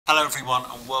Hello everyone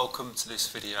and welcome to this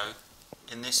video.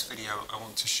 In this video I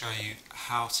want to show you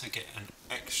how to get an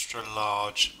extra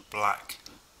large black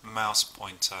mouse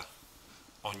pointer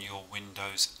on your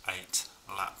Windows 8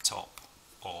 laptop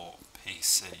or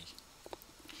PC.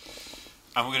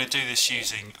 And we're going to do this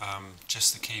using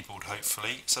just the keyboard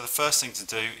hopefully. So the first thing to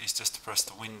do is just to press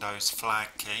the Windows flag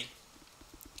key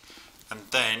and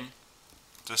then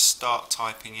just start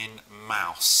typing in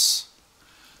mouse.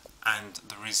 And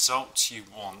the result you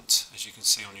want, as you can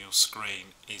see on your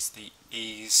screen, is the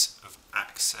ease of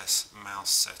access mouse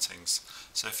settings.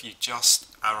 So if you just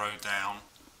arrow down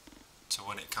to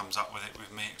when it comes up with it,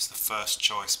 with me it's the first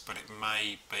choice, but it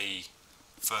may be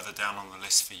further down on the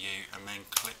list for you, and then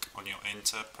click on your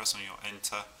enter, press on your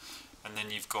enter, and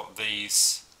then you've got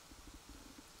these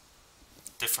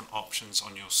different options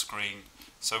on your screen.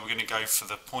 So we're going to go for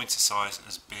the pointer size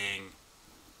as being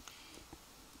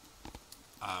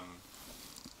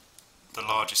the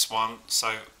largest one.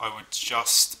 So I would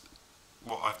just,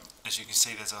 as you can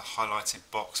see, there's a highlighted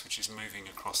box which is moving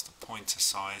across the pointer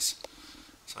size.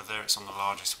 So there it's on the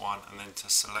largest one, and then to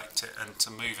select it and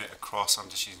to move it across, I'm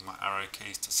just using my arrow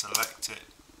keys to select it.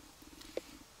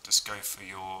 Just go for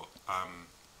your,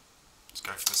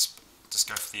 just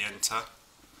go for the enter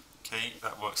key.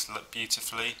 That works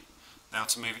beautifully. Now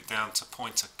to move it down to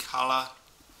pointer color,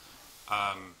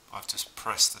 I've just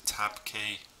pressed the tab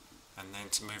key, and then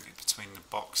to move it between the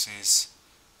boxes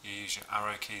you use your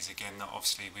arrow keys again. Now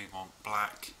obviously we want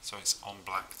black, so it's on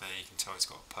black there, you can tell it's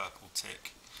got a purple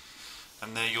tick.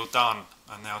 And there you're done,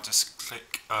 and now just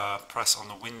click, press on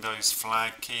the Windows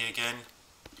flag key again,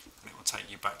 and it will take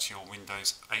you back to your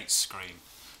Windows 8 screen.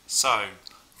 So,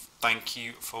 thank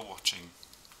you for watching.